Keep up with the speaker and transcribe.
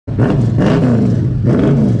Hey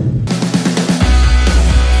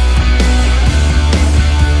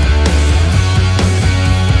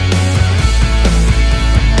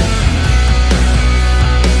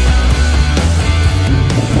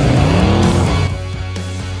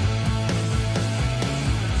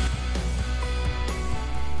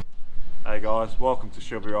guys, welcome to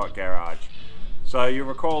She'll Be Right Garage. So you'll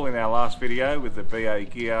recall in our last video with the BA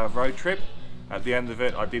gear road trip, at the end of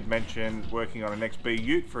it I did mention working on an XB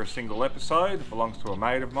ute for a single episode. It belongs to a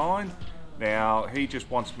mate of mine. Now he just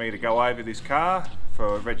wants me to go over this car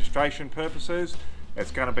for registration purposes. It's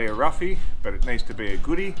going to be a roughie, but it needs to be a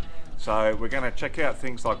goodie. So we're going to check out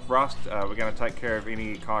things like rust. We're going to take care of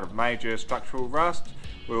any kind of major structural rust.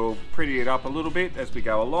 We'll pretty it up a little bit as we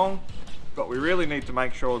go along. But we really need to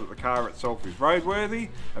make sure that the car itself is roadworthy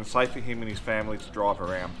and safe for him and his family to drive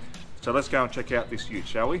around. So let's go and check out this ute,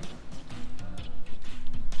 shall we?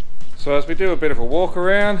 So as we do a bit of a walk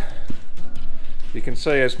around, you can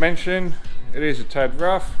see, as mentioned, it is a tad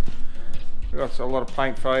rough. We've got a lot of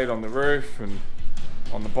paint fade on the roof and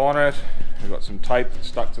on the bonnet. We've got some tape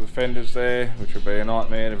stuck to the fenders there, which will be a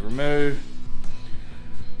nightmare to remove.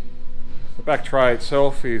 The back tray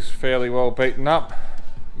itself is fairly well beaten up,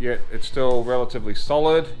 yet it's still relatively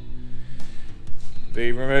solid.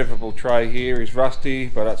 The removable tray here is rusty,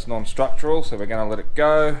 but that's non-structural, so we're going to let it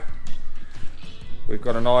go. We've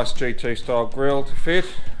got a nice GT style grille to fit,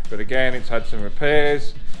 but again it's had some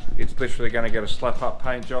repairs. It's literally going to get a slap up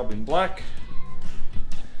paint job in black.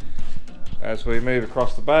 As we move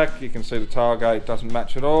across the back, you can see the tailgate doesn't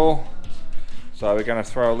match at all, so we're going to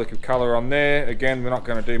throw a lick of colour on there. Again, we're not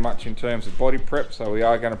going to do much in terms of body prep, so we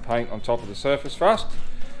are going to paint on top of the surface rust,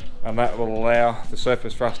 and that will allow the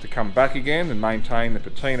surface rust to come back again and maintain the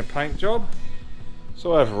patina paint job.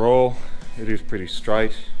 So overall it is pretty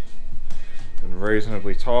straight and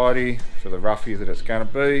reasonably tidy for the roughie that it's going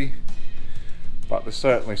to be, but there's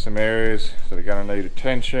certainly some areas that are going to need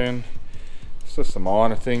attention. It's just the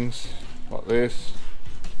minor things like this,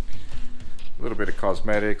 a little bit of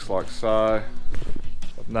cosmetics like so.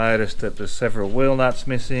 I've noticed that there's several wheel nuts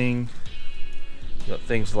missing. Got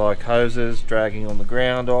things like hoses dragging on the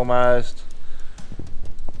ground almost.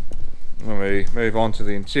 When we move on to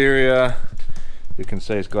the interior, you can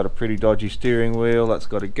see it's got a pretty dodgy steering wheel. That's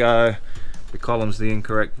got to go. The column's the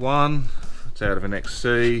incorrect one. It's out of an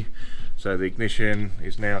XC, so the ignition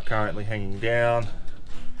is now currently hanging down.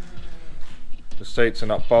 The seats are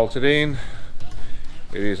not bolted in.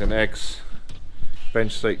 It is an X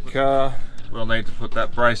bench seat car. We'll need to put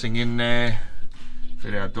that bracing in there,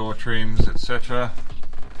 fit our door trims, etc.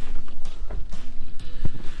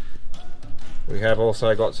 We have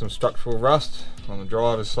also got some structural rust on the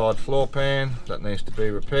driver's side floor pan that needs to be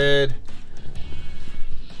repaired.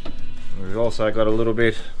 And we've also got a little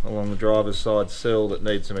bit along the driver's side sill that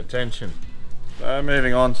needs some attention. So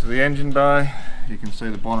moving on to the engine bay, you can see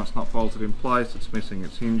the bonnet's not bolted in place, it's missing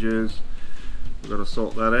its hinges. We've got to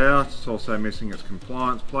sort that out. It's also missing its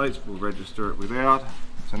compliance plates. We'll register it without.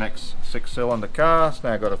 It's an X 6-cylinder car. It's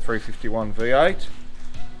now got a 351 V8.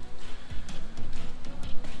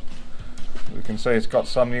 We can see it's got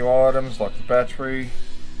some new items like the battery,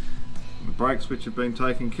 the brake switch have been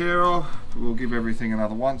taken care of. We'll give everything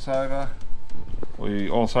another once over. We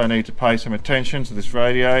also need to pay some attention to this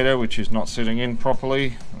radiator, which is not sitting in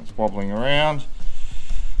properly. It's wobbling around.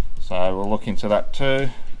 So we'll look into that too.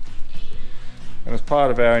 And as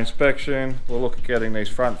part of our inspection, we'll look at getting these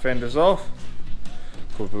front fenders off,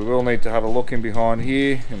 because we will need to have a look in behind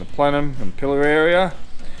here in the plenum and pillar area.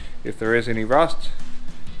 If there is any rust,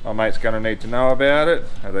 my mate's going to need to know about it,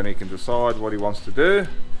 and then he can decide what he wants to do,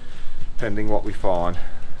 pending what we find.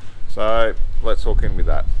 So let's hook in with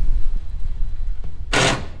that.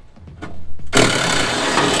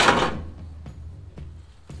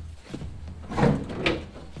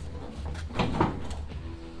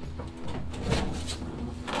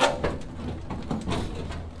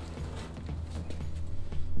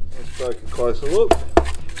 Let's take a closer look.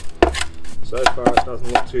 So far it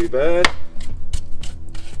doesn't look too bad.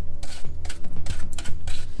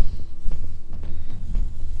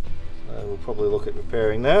 So we'll probably look at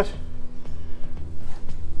repairing that.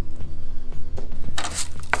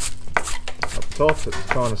 Up top it's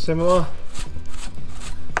kind of similar.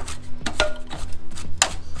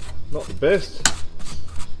 Not the best,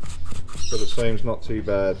 but it seems not too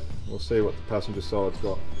bad. We'll see what the passenger side's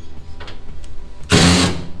got.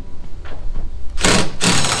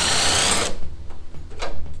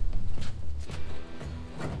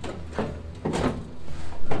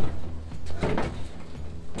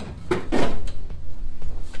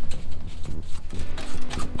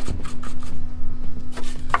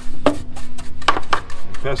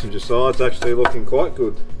 passenger side's actually looking quite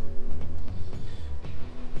good.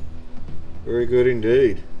 Very good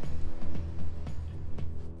indeed.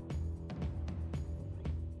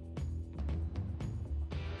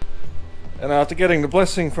 And after getting the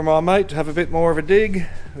blessing from our mate to have a bit more of a dig,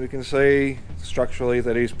 we can see structurally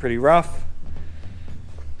that he's pretty rough.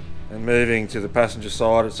 And moving to the passenger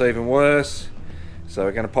side, it's even worse. So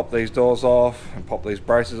we're going to pop these doors off and pop these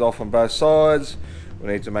braces off on both sides. We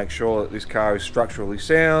need to make sure that this car is structurally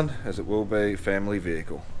sound, as it will be a family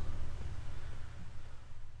vehicle.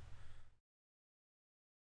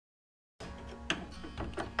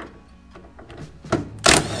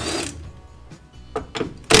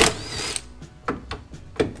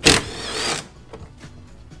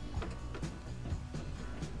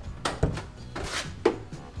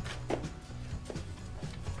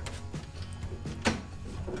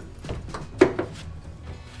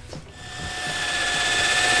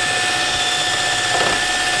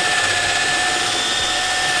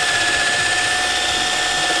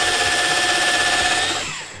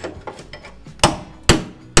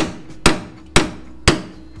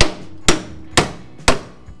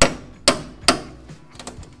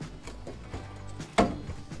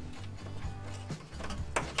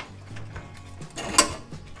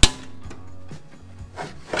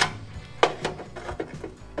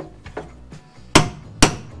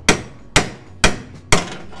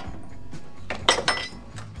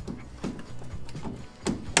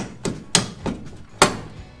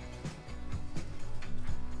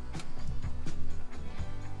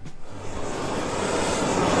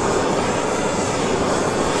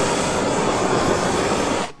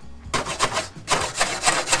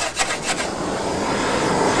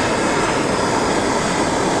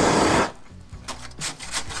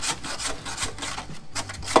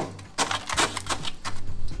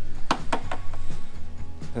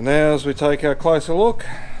 And now as we take a closer look,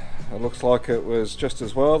 it looks like it was just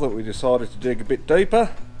as well that we decided to dig a bit deeper,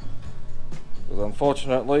 because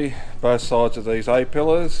unfortunately both sides of these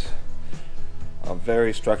A-pillars are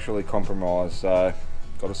very structurally compromised, so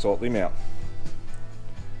got to sort them out.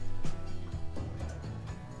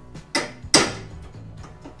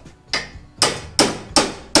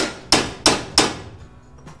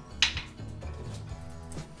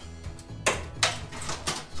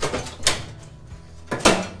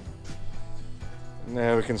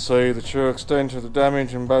 Now we can see the true extent of the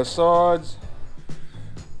damage on both sides.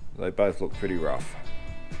 They both look pretty rough.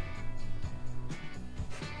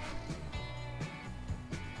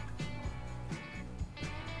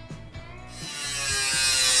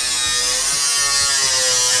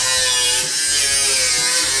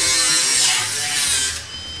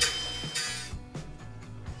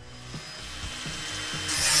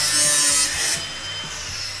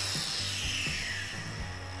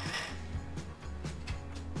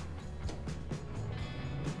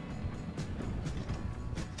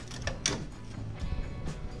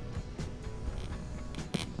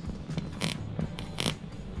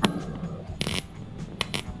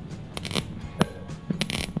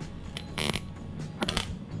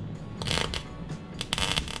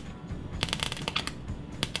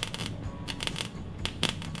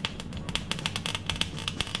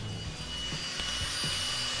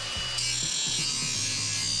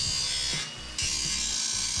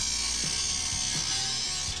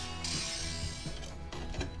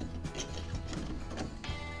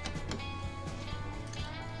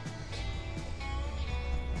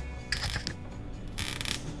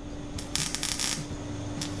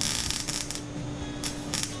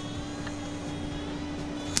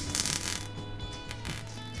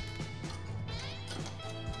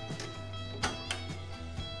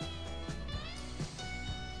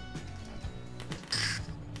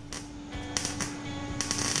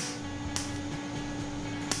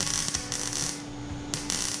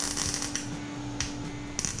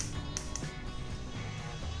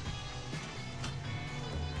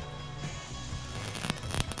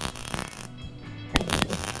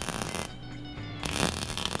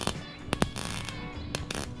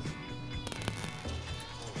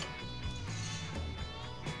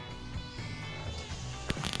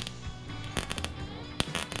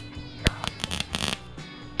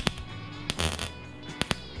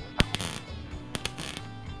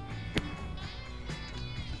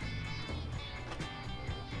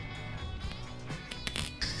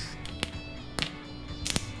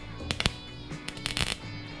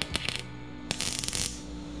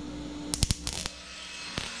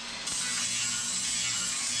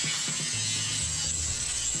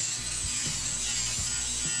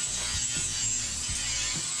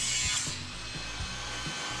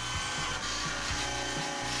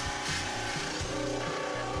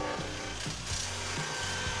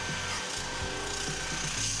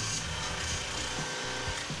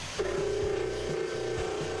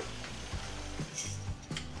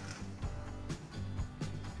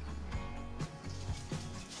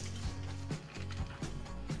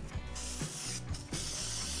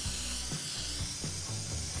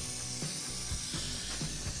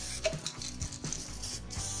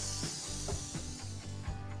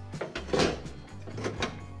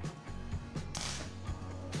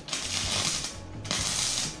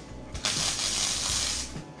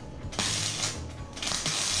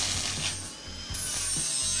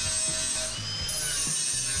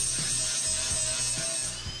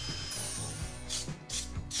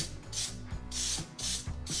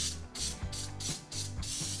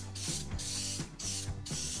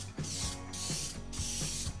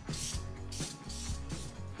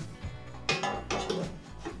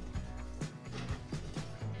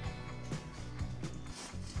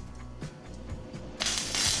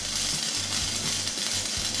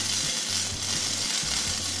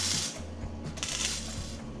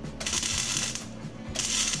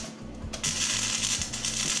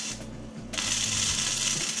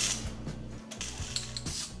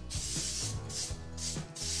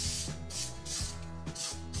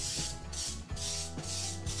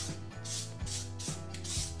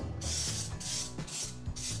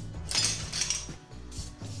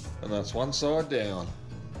 And that's one side down.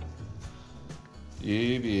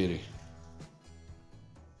 You beauty.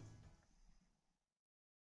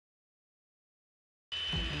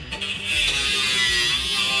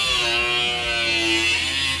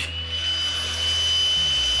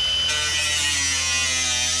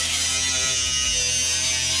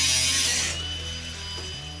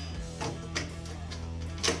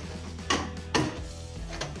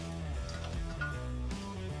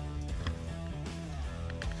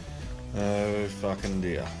 Oh fucking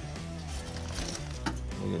dear.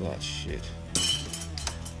 Look at that shit.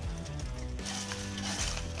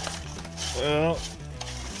 Well,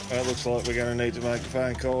 that looks like we're going to need to make a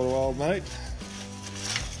phone call to old mate.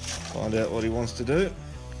 Find out what he wants to do.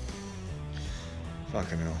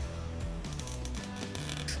 Fucking hell.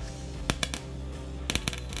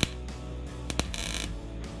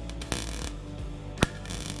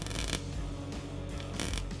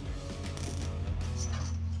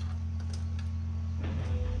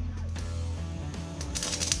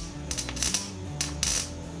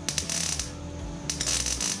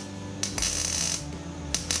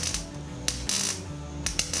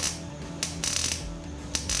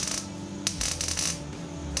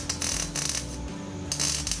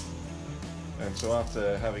 And so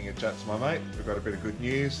after having a chat to my mate, we've got a bit of good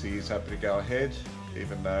news. He is happy to go ahead,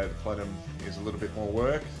 even though the plenum is a little bit more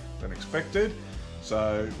work than expected.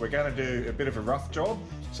 So we're going to do a bit of a rough job,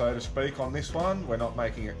 so to speak, on this one. We're not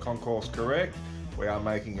making it concourse correct. We are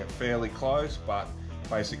making it fairly close, but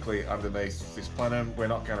basically underneath this plenum, we're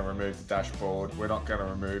not going to remove the dashboard. We're not going to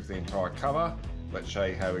remove the entire cover. Let's show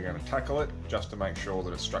you how we're going to tackle it, just to make sure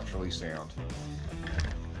that it's structurally sound.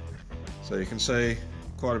 So you can see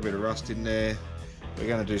quite a bit of rust in there. We're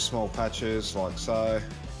going to do small patches like so.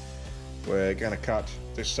 We're going to cut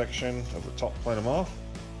this section of the top plenum off.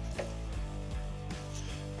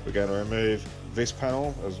 We're going to remove this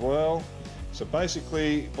panel as well. So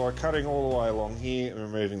basically, by cutting all the way along here and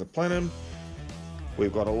removing the plenum,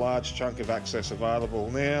 we've got a large chunk of access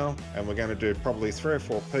available now, and we're going to do probably 3 or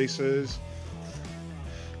 4 pieces.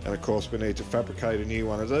 And of course we need to fabricate a new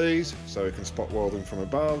one of these so we can spot weld them from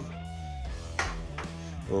above.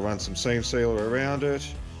 We'll run some seam sealer around it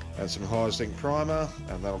and some high zinc primer,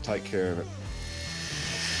 and that'll take care of it.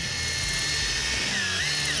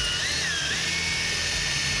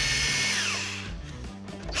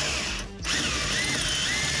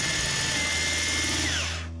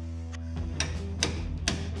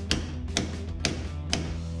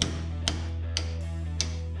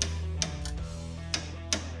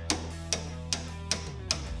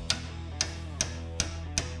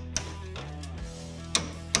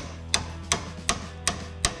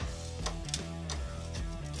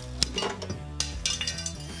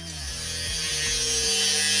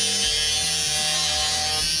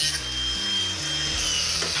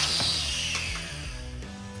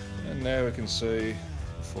 Now we can see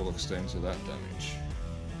the full extent of that damage.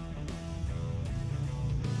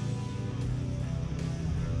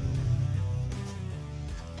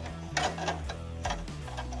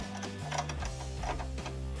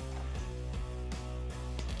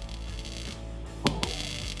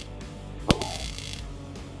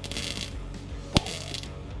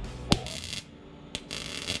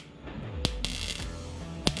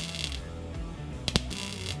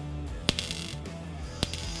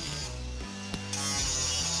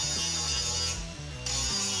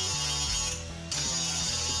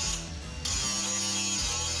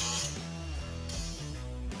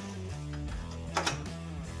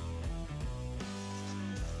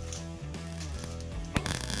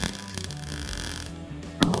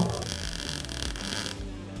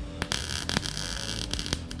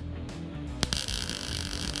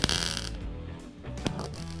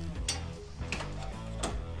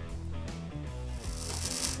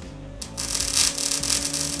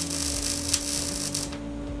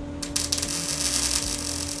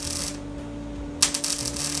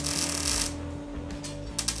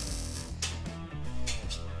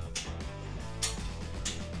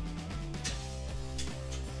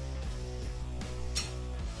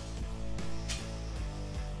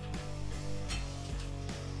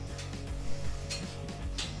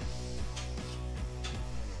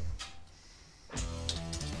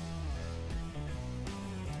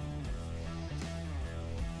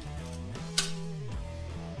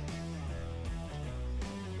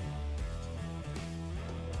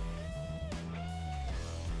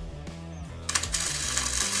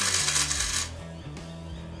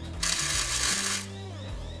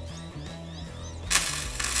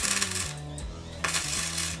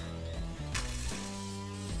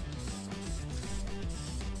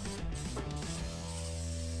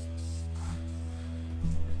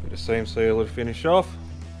 seam sealer to finish off.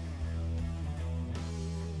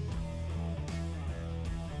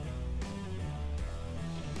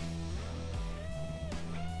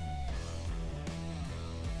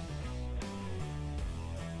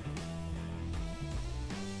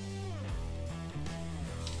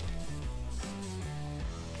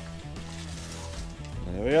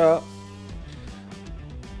 There we are.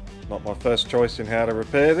 Not my first choice in how to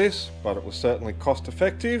repair this, but it was certainly cost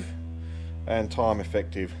effective and time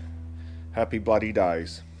effective. Happy bloody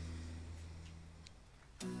days.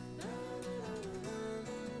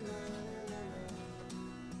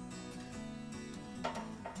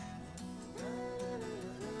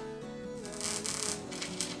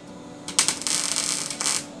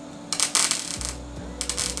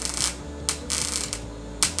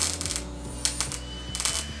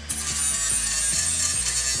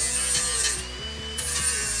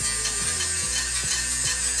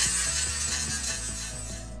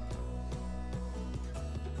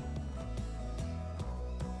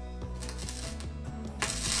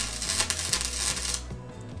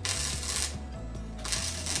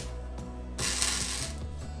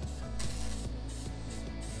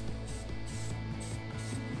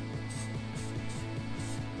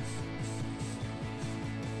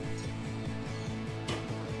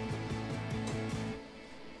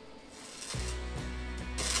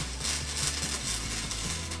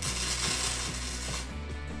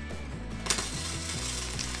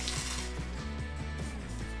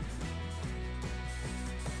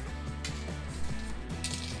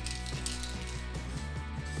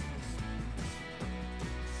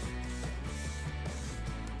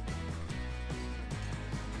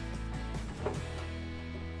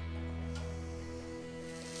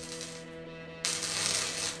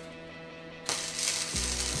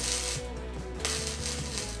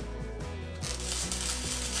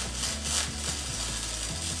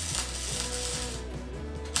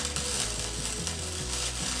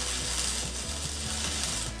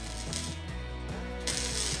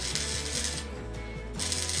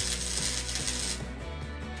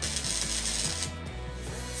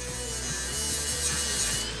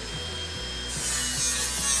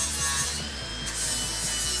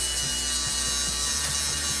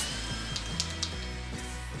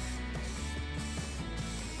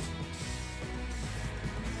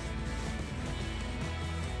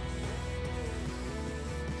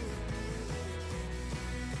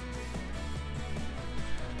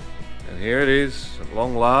 And here it is, at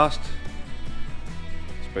long last.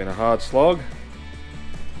 It's been a hard slog.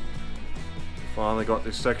 Finally got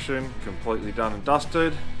this section completely done and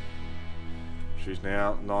dusted. She's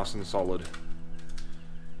now nice and solid.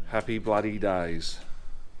 Happy bloody days.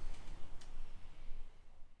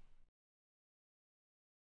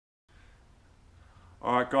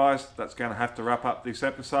 Alright guys, that's going to have to wrap up this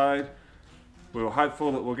episode. We were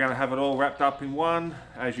hopeful that we're going to have it all wrapped up in one.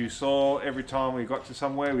 As you saw, every time we got to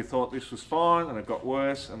somewhere we thought this was fine, and it got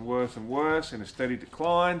worse and worse and worse in a steady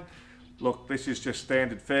decline. Look, this is just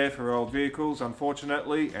standard fare for old vehicles,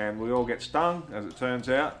 unfortunately, and we all get stung, as it turns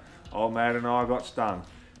out. Old Mad and I got stung.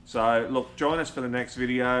 So look, join us for the next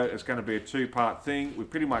video. It's going to be a two-part thing. We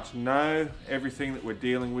pretty much know everything that we're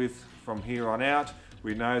dealing with from here on out.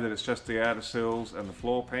 We know that it's just the outer sills and the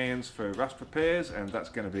floor pans for rust repairs, and that's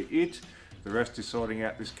going to be it. The rest is sorting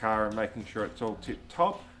out this car and making sure it's all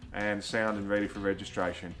tip-top and sound and ready for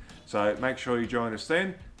registration. So make sure you join us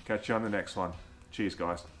then. Catch you on the next one. Cheers,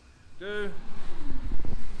 guys.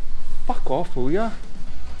 Fuck off, will ya?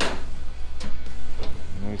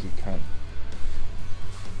 Noisy cunt.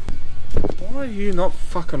 Why are you not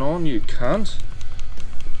fucking on, you cunt?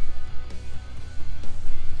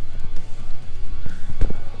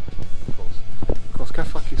 Of course, go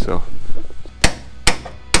fuck yourself.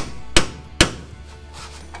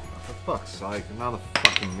 For fuck's sake, another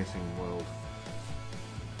fucking missing world.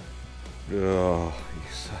 Oh,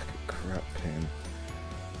 you sack of crap, pen.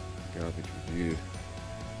 Garbage review.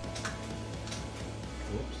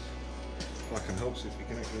 Whoops. Fucking helps if you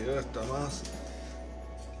connect the earth, dumbass.